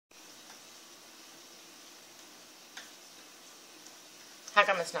How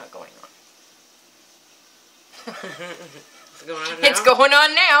come it's not going on? It's going on now? It's going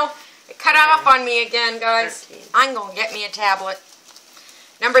on now. It cut off on me again, guys. 13. I'm going to get me a tablet.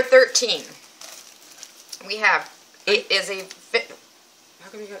 Number 13. We have, it is a fit. How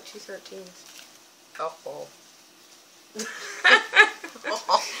come you got 2 13s? Uh-oh.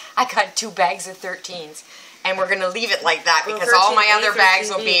 I got 2 bags of 13s. And we're going to leave it like that because all my other bags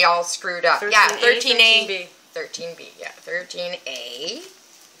will be all screwed up. 13A, yeah, 13A. 13B. 13B, yeah. 13A.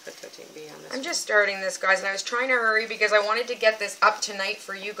 Put 13B on this. I'm just starting this, guys, and I was trying to hurry because I wanted to get this up tonight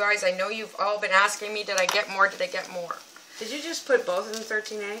for you guys. I know you've all been asking me, did I get more? Did I get more? Did you just put both of them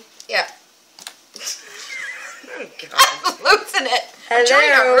 13A? Yeah. Oh, God. I'm losing it. I'm Hello,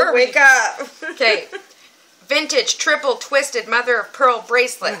 trying to hurry. wake up. Okay. Vintage triple twisted mother of pearl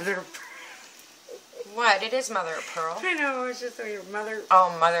bracelet. Mother. What? It is mother of pearl. I know, it's just your mother.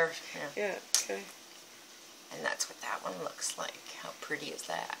 Oh, mother. Yeah. Yeah, okay. And that's what that one looks like. How pretty is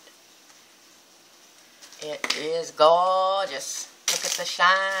that? It is gorgeous. Look at the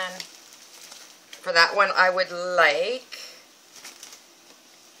shine. For that one, I would like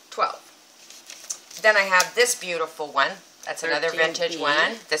 12. Then I have this beautiful one. That's another 13B. vintage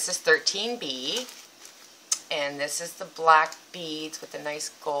one. This is 13B. And this is the black beads with the nice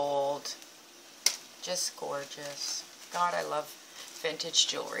gold. Just gorgeous. God, I love vintage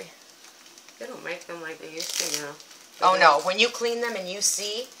jewelry. They don't make them like they used to now. Oh no, when you clean them and you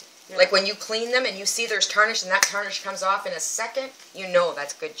see, like when you clean them and you see there's tarnish and that tarnish comes off in a second, you know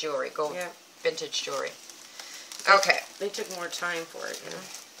that's good jewelry, gold vintage jewelry. Okay. They took more time for it, you know.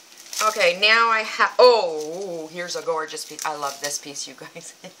 Okay, now I have, oh, here's a gorgeous piece. I love this piece, you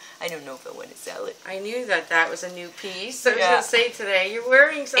guys. I don't know if I want to sell it. I knew that was a new piece. I was going to say today, you're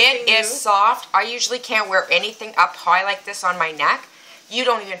wearing something It new. is soft. I usually can't wear anything up high like this on my neck. You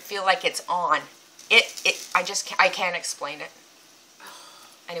don't even feel like it's on. I can't explain it.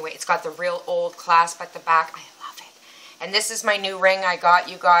 Anyway, it's got the real old clasp at the back. I love it. And this is my new ring I got,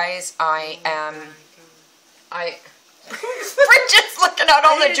 you guys. Bridget's looking at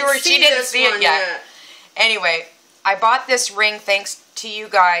all the jewelry. She didn't see it yet. Anyway, I bought this ring thanks to you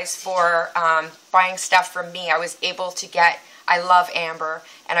guys for buying stuff from me. I was able to get, I love amber,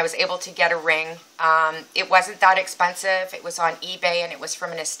 and I was able to get a ring. It wasn't that expensive. It was on eBay, and it was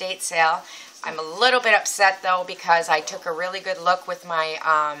from an estate sale. I'm a little bit upset, though, because I took a really good look with my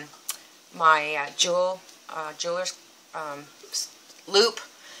jeweler's loop,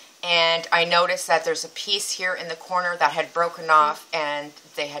 and I noticed that there's a piece here in the corner that had broken off, and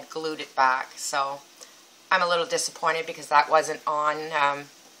they had glued it back. So I'm a little disappointed because that wasn't on,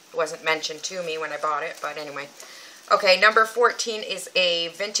 wasn't mentioned to me when I bought it. But anyway, okay, number 14 is a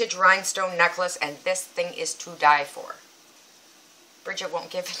vintage rhinestone necklace, and this thing is to die for. Bridget won't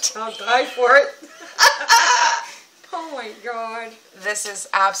give it to me. I'll die for it. Oh my God. This is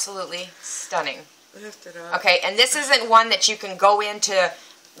absolutely stunning. Lift it up. Okay, and this isn't one that you can go into,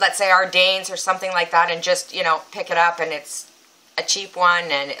 let's say, Ardennes or something like that and just, you know, pick it up and it's a cheap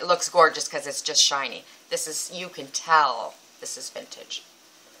one and it looks gorgeous because it's just shiny. This is, you can tell this is vintage.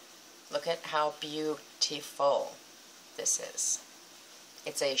 Look at how beautiful this is.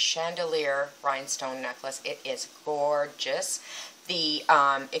 It's a chandelier rhinestone necklace. It is gorgeous. The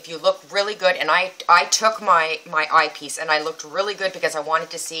if you look really good, and I took my eyepiece and I looked really good because I wanted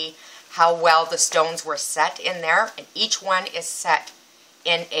to see how well the stones were set in there, and each one is set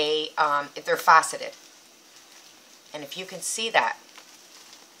in a they're faceted. And if you can see that,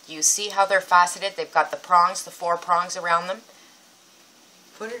 you see how they're faceted. They've got the prongs, the 4 prongs around them.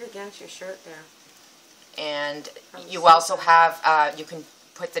 Put it against your shirt there. And you also have you can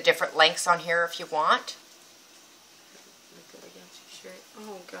put the different lengths on here if you want.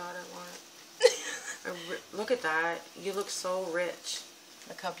 Oh God, I want it. Look at that. You look so rich.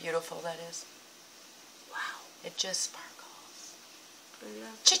 Look how beautiful that is. Wow. It just sparkles. Yeah.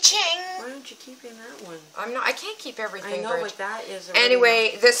 Cha-ching! Why aren't you keeping that one? I can't keep everything. I know, Bridge. but that is a anyway,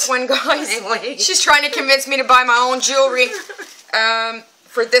 really this one, guys. Anyway. She's trying to convince me to buy my own jewelry.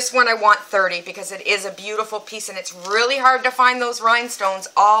 For this one, I want 30 because it is a beautiful piece, and it's really hard to find those rhinestones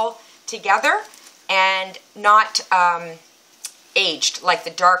all together and not aged, like the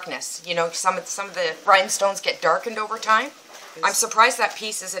darkness. You know, some of the rhinestones get darkened over time. I'm surprised that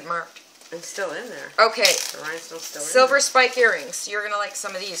piece isn't marked. It's still in there. Okay. The rhinestone's still in Silver there. spike earrings. You're going to like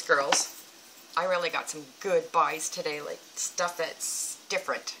some of these, girls. I really got some good buys today, like stuff that's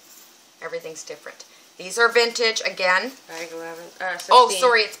different. Everything's different. These are vintage again. Bag 11. 16. Oh,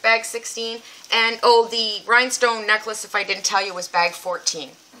 sorry, it's bag 16. And, oh, the rhinestone necklace, if I didn't tell you, was bag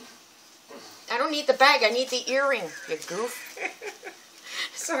 14. I don't need the bag. I need the earring, you goof.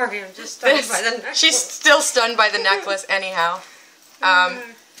 Sorry, I'm just stunned by the necklace. She's still stunned by the necklace anyhow.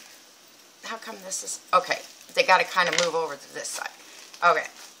 How come this is... Okay, they got to kind of move over to this side. Okay,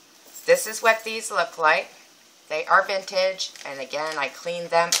 this is what these look like. They are vintage, and again, I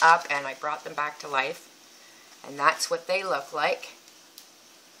cleaned them up and I brought them back to life. And that's what they look like.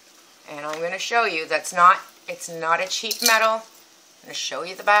 And I'm going to show you it's not a cheap metal. I'm going to show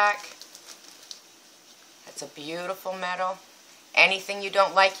you the back. It's a beautiful metal. Anything you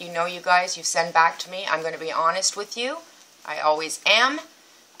don't like, you know, you guys, you send back to me. I'm going to be honest with you. I always am.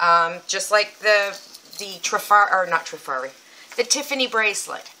 Just like the Tiffany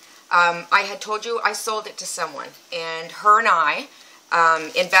bracelet. I had told you I sold it to someone, and her and I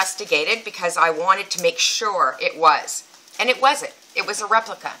investigated because I wanted to make sure it was, and it wasn't. It was a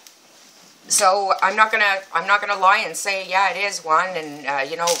replica. So I'm not gonna lie and say yeah it is one, and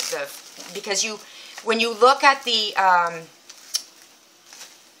you know, because when you look at the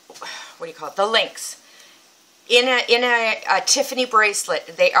what do you call it, the links in a Tiffany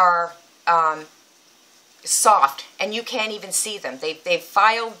bracelet, they are soft, and you can't even see them. They've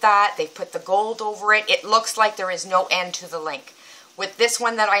filed that, they've put the gold over it. It looks like there is no end to the link. With this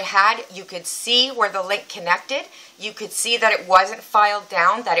one that I had, you could see where the link connected. You could see that it wasn't filed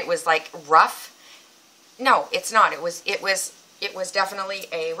down, that it was like rough. No, it's not. It was definitely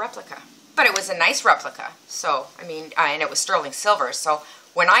a replica, but it was a nice replica. So I mean, and it was sterling silver. So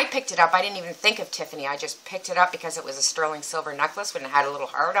when I picked it up, I didn't even think of Tiffany. I just picked it up because it was a sterling silver necklace when it had a little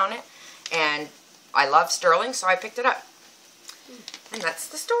heart on it, and I love sterling, so I picked it up. And that's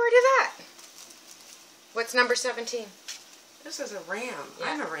the story to that. What's number 17? This is a ram. Yeah.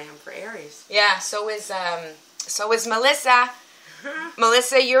 I'm a ram for Aries. Yeah, so is Melissa.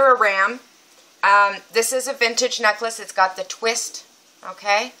 Melissa, you're a ram. This is a vintage necklace. It's got the twist,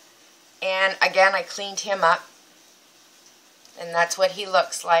 okay? And again, I cleaned him up. And that's what he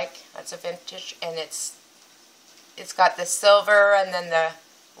looks like. That's a vintage, and it's got the silver and then the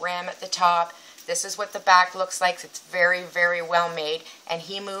ram at the top. This is what the back looks like. It's very, very well made, and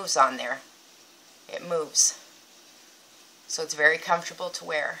he moves on there. It moves. So it's very comfortable to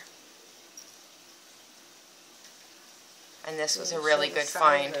wear. And this was a really good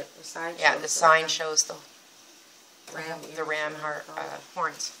find. Yeah, the sign shows the ram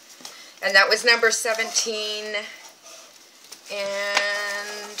horns. And that was number 17.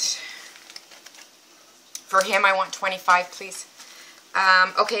 And for him, I want 25, please.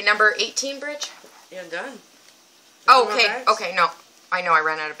 Okay, number 18, Bridge? Yeah, done. Oh, okay, okay, no. I know, I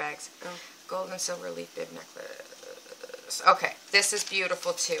ran out of bags. Oh. Gold and silver leaf bib necklace. Okay, this is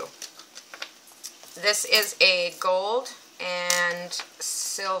beautiful, too. This is a gold and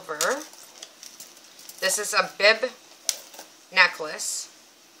silver. This is a bib necklace.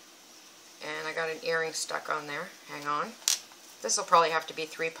 And I got an earring stuck on there. Hang on. This will probably have to be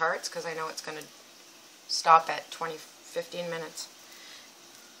 3 parts because I know it's going to stop at 15 minutes.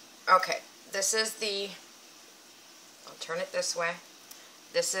 Okay, this is the, I'll turn it this way.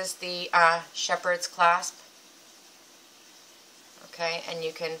 This is the shepherd's clasp. Okay, and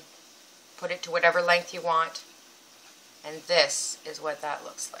you can put it to whatever length you want. And this is what that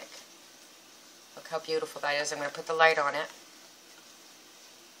looks like. Look how beautiful that is. I'm going to put the light on it.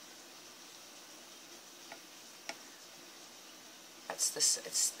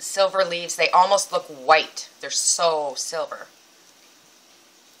 It's silver leaves. They almost look white. They're so silver.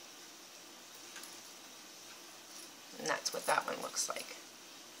 And that's what that one looks like.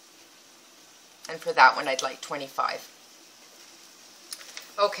 And for that one, I'd like 25.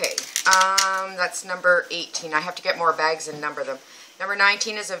 Okay, that's number 18. I have to get more bags and number them. Number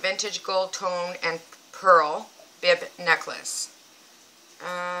 19 is a vintage gold tone and pearl bib necklace.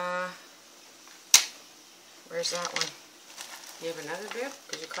 Where's that one? You have another bib?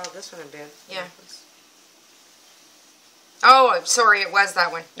 Because you called this one a bib. Yeah. Oh, I'm sorry, it was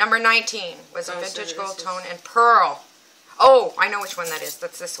that one. Number 19 was a vintage gold tone and pearl. Oh, I know which one that is.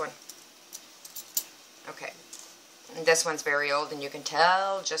 That's this one. Okay. And this one's very old, and you can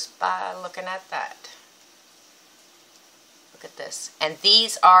tell just by looking at that. Look at this. And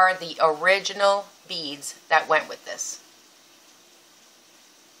these are the original beads that went with this.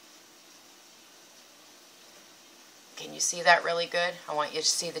 Can you see that really good? I want you to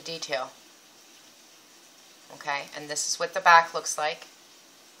see the detail. Okay, and this is what the back looks like.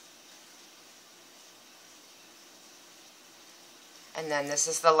 And then this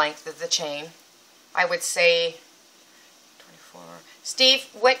is the length of the chain. I would say 24. Steve,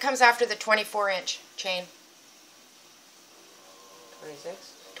 what comes after the 24-inch chain?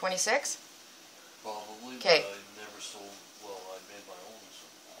 26. 26? Probably, okay. But I never sold, well, I made my own. So.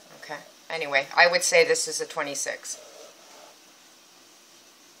 Okay, anyway, I would say this is a 26.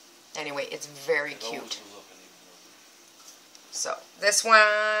 Anyway, it's very cute. So this one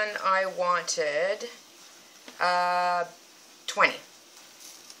I wanted 20.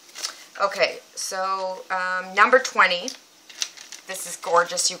 Okay, so number 20. This is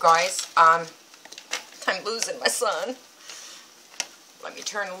gorgeous, you guys. I'm losing my son. Let me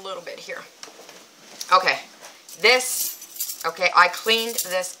turn a little bit here. Okay, I cleaned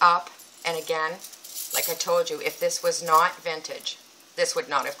this up, and again, like I told you, if this was not vintage, this would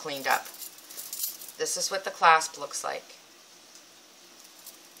not have cleaned up. This is what the clasp looks like.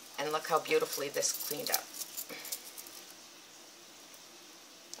 And look how beautifully this cleaned up.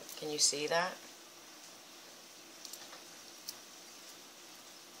 Can you see that?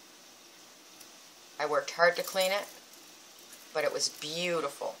 I worked hard to clean it, but it was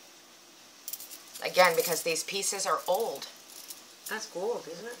beautiful. Again, because these pieces are old. That's gold,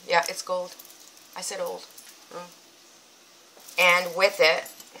 isn't it? Yeah, it's gold. I said old. Oh. And with it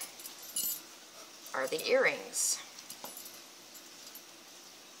are the earrings.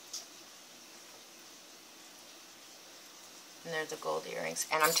 And they're the gold earrings.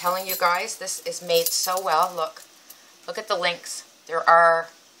 And I'm telling you guys, this is made so well. Look. Look at the links. There are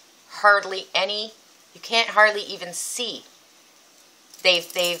hardly any. You can't hardly even see.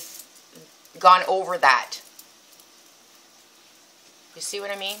 They've gone over that. You see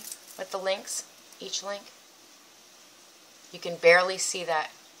what I mean? With the links? Each link? You can barely see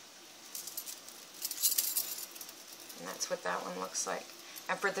that. And that's what that one looks like.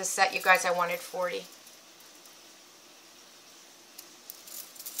 And for this set, you guys, I wanted 40.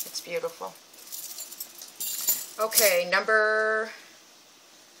 It's beautiful. Okay, number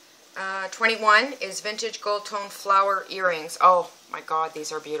 21 is vintage gold tone flower earrings. Oh my God,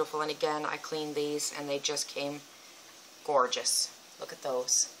 these are beautiful. And again, I cleaned these and they just came gorgeous. Look at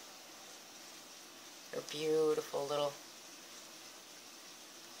those. They're beautiful little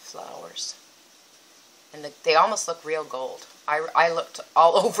flowers. And they almost look real gold. I looked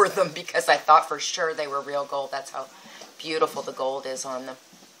all over them because I thought for sure they were real gold. That's how beautiful the gold is on them.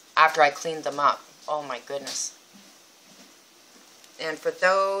 After I cleaned them up. Oh my goodness. And for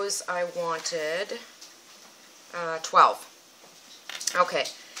those, I wanted 12. Okay.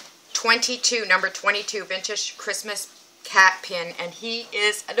 22, number 22, vintage Christmas cat pin. And he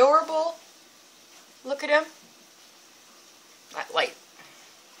is adorable. Look at him. That light.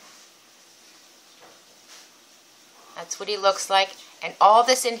 That's what he looks like. And all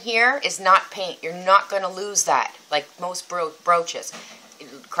this in here is not paint. You're not going to lose that, like most brooches,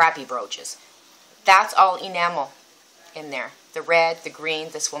 crappy brooches. That's all enamel in there. The red, the green,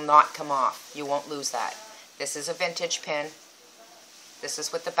 this will not come off. You won't lose that. This is a vintage pin. This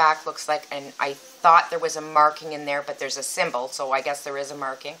is what the back looks like. And I thought there was a marking in there, but there's a symbol, so I guess there is a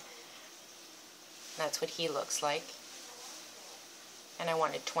marking. That's what he looks like. And I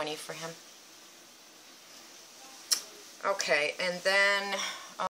wanted 20 for him. Okay, and then